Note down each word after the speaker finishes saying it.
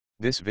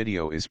This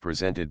video is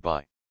presented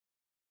by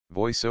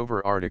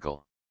VoiceOver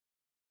article.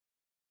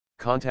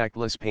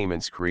 Contactless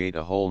payments create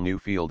a whole new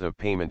field of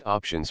payment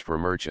options for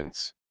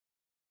merchants.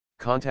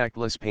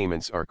 Contactless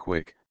payments are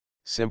quick,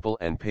 simple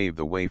and pave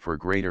the way for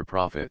greater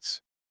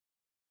profits.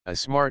 A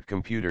smart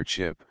computer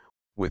chip,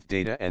 with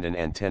data and an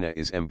antenna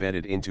is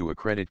embedded into a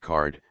credit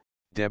card,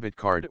 debit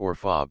card or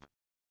fob.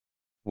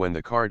 When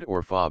the card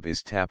or fob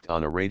is tapped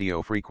on a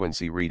radio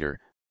frequency reader,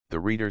 the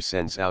reader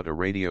sends out a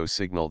radio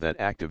signal that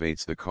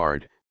activates the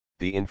card.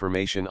 The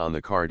information on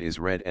the card is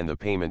read and the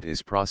payment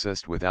is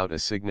processed without a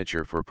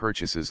signature for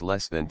purchases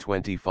less than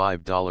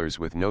 $25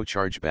 with no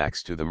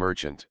chargebacks to the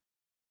merchant.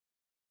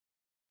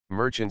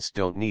 Merchants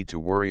don't need to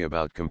worry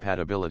about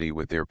compatibility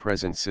with their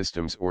present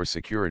systems or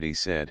security,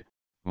 said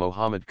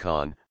Mohammed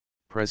Khan,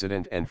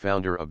 president and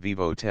founder of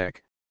VivoTech,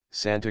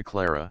 Santa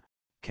Clara,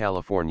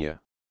 California.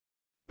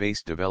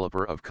 Based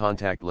developer of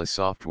contactless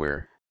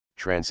software,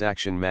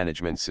 transaction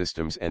management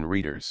systems and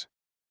readers.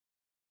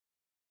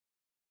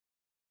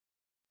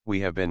 We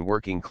have been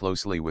working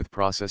closely with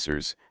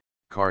processors,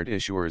 card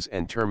issuers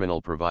and terminal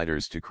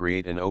providers to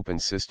create an open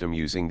system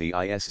using the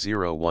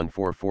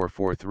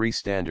IS-014443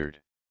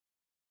 standard.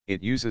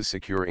 It uses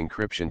secure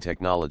encryption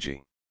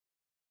technology.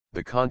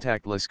 The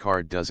contactless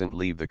card doesn't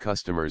leave the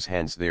customer's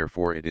hands,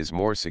 therefore it is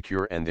more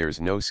secure and there's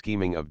no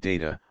scheming of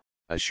data,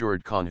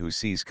 assured Khan, who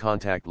sees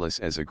contactless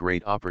as a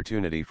great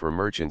opportunity for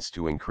merchants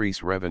to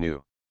increase revenue.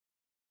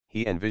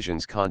 He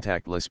envisions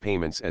contactless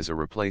payments as a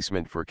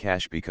replacement for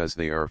cash because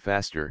they are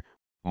faster,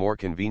 more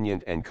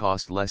convenient and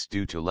cost less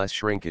due to less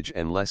shrinkage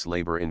and less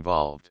labor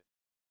involved.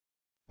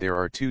 There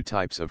are two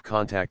types of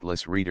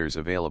contactless readers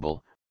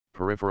available: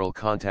 peripheral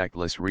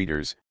contactless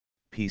readers,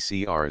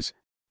 PCRs,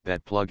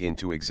 that plug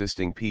into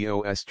existing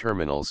POS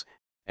terminals,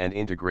 and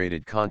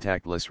integrated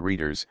contactless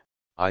readers,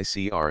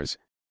 ICRs,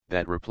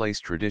 that replace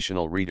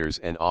traditional readers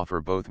and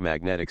offer both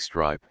magnetic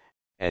stripe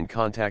and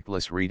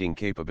contactless reading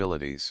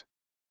capabilities.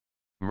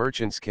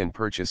 Merchants can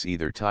purchase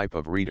either type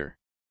of reader.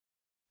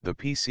 The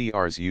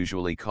PCRs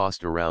usually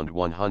cost around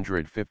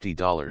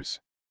 $150.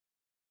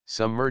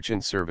 Some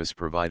merchant service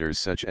providers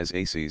such as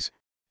ACES,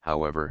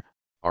 however,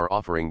 are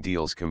offering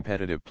deals,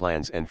 competitive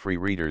plans and free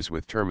readers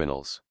with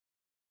terminals.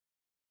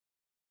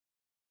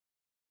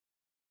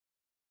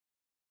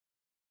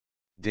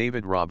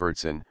 David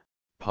Robertson,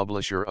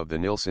 publisher of the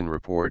Nielsen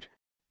Report,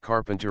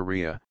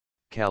 Carpinteria,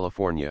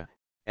 California,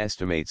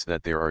 estimates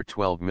that there are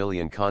 12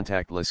 million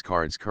contactless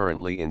cards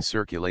currently in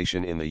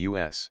circulation in the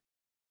U.S.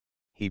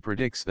 He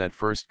predicts that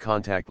first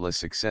contactless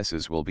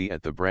successes will be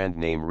at the brand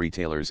name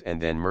retailers,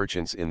 and then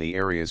merchants in the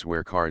areas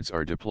where cards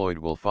are deployed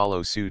will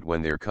follow suit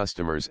when their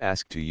customers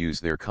ask to use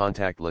their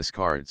contactless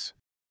cards.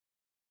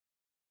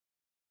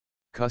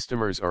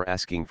 Customers are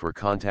asking for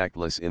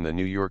contactless in the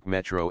New York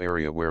metro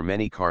area where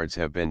many cards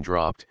have been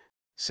dropped,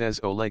 says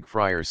Oleg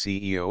Fryer,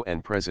 CEO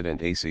and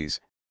President ACES,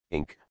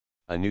 Inc.,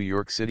 a New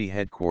York City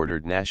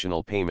headquartered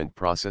national payment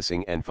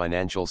processing and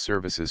financial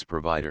services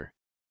provider.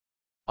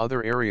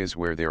 Other areas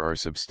where there are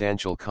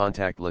substantial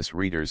contactless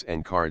readers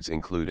and cards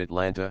include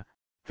Atlanta,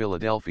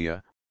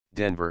 Philadelphia,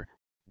 Denver,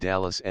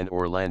 Dallas and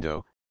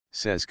Orlando,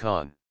 says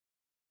Khan.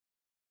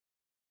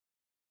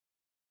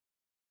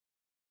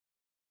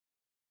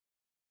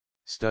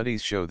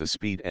 Studies show the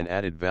speed and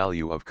added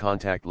value of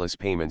contactless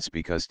payments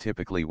because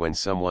typically when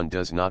someone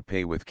does not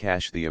pay with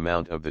cash, the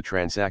amount of the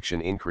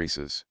transaction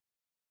increases.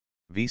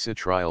 Visa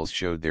trials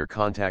showed their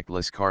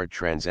contactless card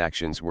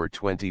transactions were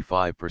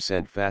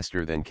 25%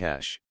 faster than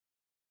cash.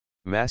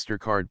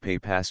 MasterCard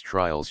PayPass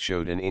trials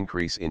showed an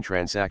increase in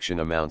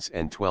transaction amounts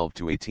and 12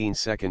 to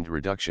 18-second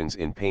reductions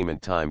in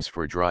payment times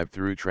for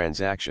drive-through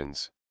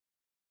transactions.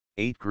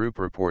 8 Group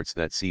reports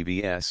that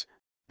CVS,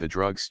 the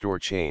drugstore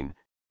chain,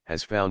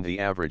 has found the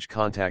average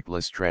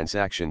contactless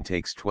transaction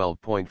takes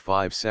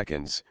 12.5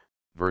 seconds,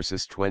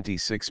 versus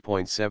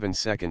 26.7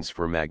 seconds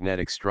for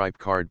magnetic stripe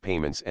card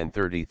payments and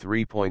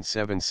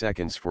 33.7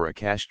 seconds for a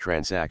cash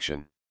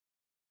transaction.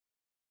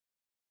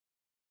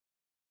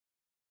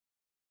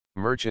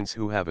 Merchants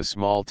who have a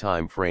small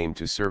time frame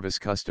to service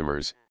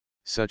customers,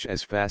 such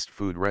as fast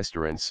food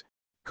restaurants,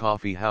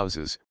 coffee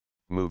houses,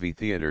 movie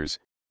theaters,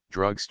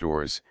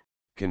 drugstores,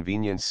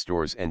 convenience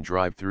stores and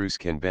drive-thrus,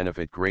 can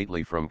benefit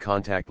greatly from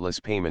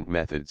contactless payment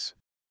methods.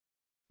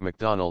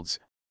 McDonald's,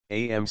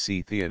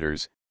 AMC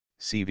Theaters,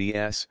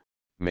 CVS,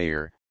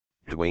 Mayer,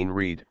 Duane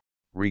Reade,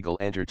 Regal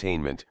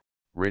Entertainment,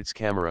 Ritz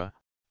Camera,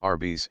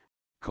 Arby's,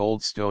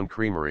 Cold Stone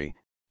Creamery,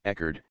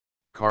 Eckerd,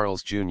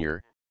 Carl's Jr.,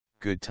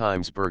 Good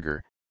Times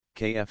Burger,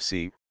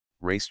 KFC,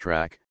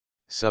 Racetrack,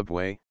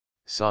 Subway,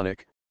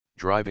 Sonic,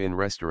 drive-in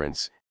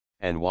restaurants,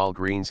 and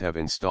Walgreens have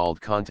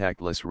installed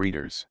contactless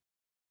readers.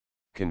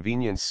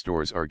 Convenience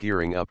stores are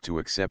gearing up to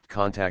accept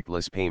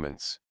contactless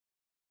payments.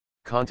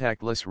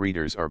 Contactless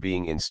readers are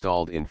being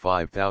installed in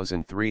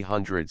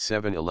 5,300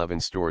 7-Eleven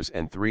stores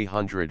and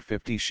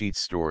 350 Sheetz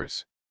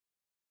stores.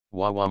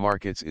 Wawa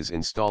Markets is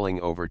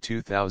installing over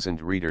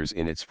 2,000 readers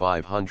in its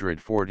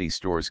 540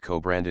 stores,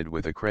 co-branded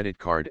with a credit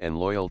card and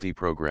loyalty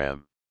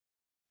program.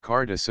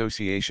 Card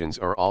associations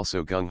are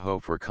also gung-ho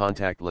for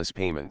contactless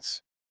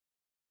payments.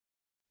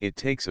 It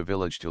takes a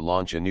village to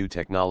launch a new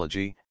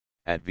technology.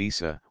 At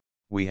Visa,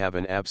 we have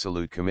an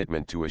absolute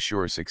commitment to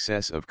assure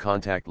success of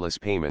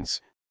contactless payments,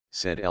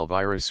 said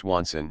Elvira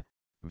Swanson,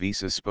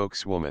 Visa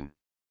spokeswoman.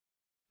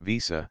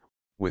 Visa,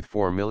 with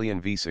 4 million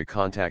Visa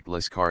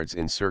contactless cards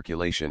in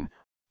circulation,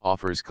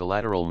 offers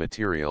collateral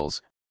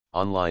materials,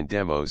 online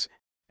demos,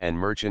 and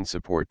merchant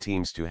support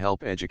teams to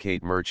help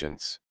educate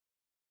merchants.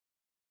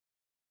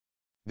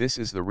 This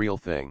is the real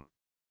thing.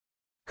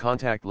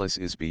 Contactless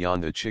is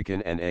beyond the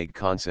chicken and egg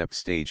concept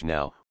stage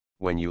now,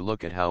 when you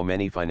look at how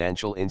many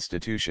financial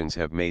institutions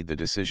have made the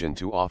decision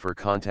to offer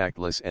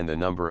contactless and the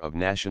number of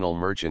national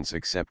merchants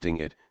accepting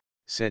it,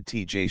 said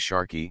T.J.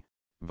 Sharkey,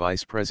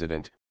 Vice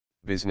President,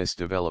 Business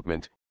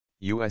Development,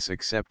 U.S.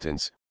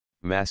 Acceptance,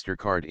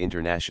 MasterCard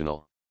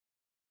International.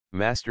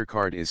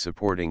 MasterCard is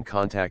supporting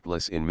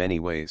contactless in many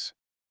ways.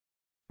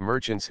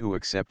 Merchants who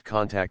accept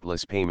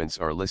contactless payments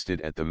are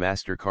listed at the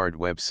MasterCard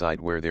website,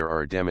 where there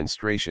are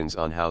demonstrations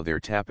on how their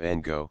Tap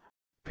and Go,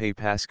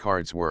 PayPass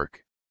cards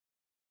work.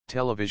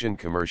 Television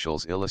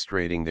commercials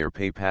illustrating their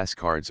PayPass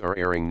cards are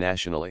airing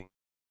nationally.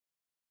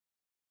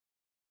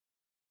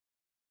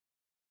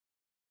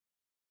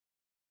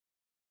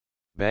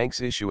 Banks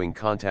issuing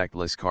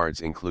contactless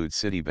cards include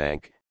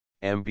Citibank,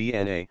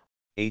 MBNA,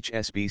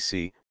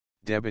 HSBC,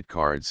 debit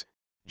cards,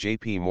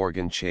 JP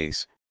Morgan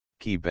Chase,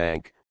 Key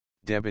Bank,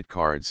 debit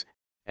cards,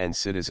 and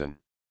Citizen.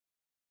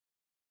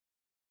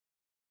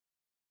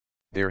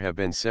 There have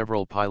been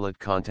several pilot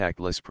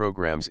contactless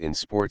programs in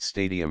sports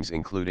stadiums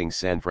including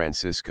San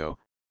Francisco,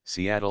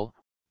 Seattle,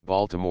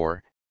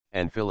 Baltimore,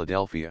 and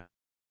Philadelphia.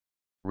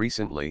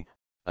 Recently,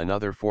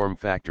 another form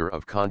factor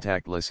of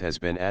contactless has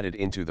been added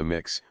into the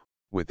mix,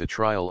 with the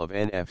trial of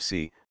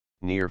NFC,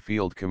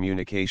 near-field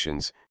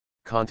communications,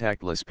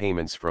 contactless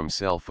payments from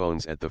cell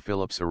phones at the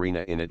Phillips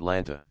Arena in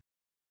Atlanta.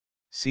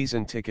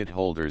 Season ticket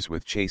holders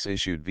with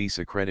Chase-issued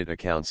Visa credit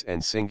accounts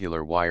and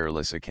Singular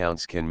wireless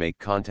accounts can make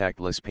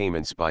contactless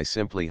payments by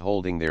simply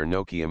holding their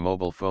Nokia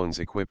mobile phones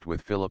equipped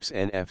with Philips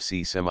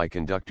NFC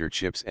semiconductor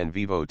chips and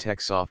Vivo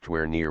Tech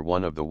software near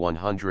one of the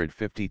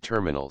 150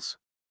 terminals.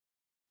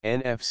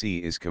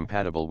 NFC is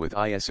compatible with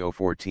ISO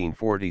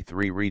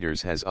 1443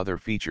 readers, has other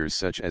features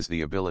such as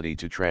the ability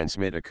to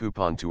transmit a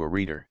coupon to a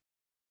reader.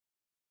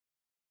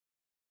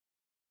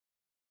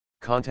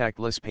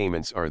 Contactless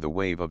payments are the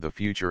wave of the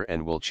future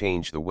and will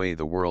change the way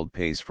the world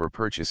pays for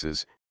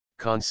purchases,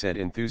 Khan said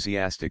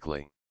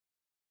enthusiastically.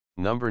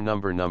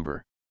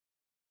 Number.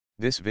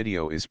 This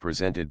video is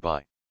presented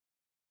by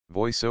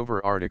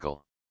VoiceOver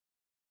article.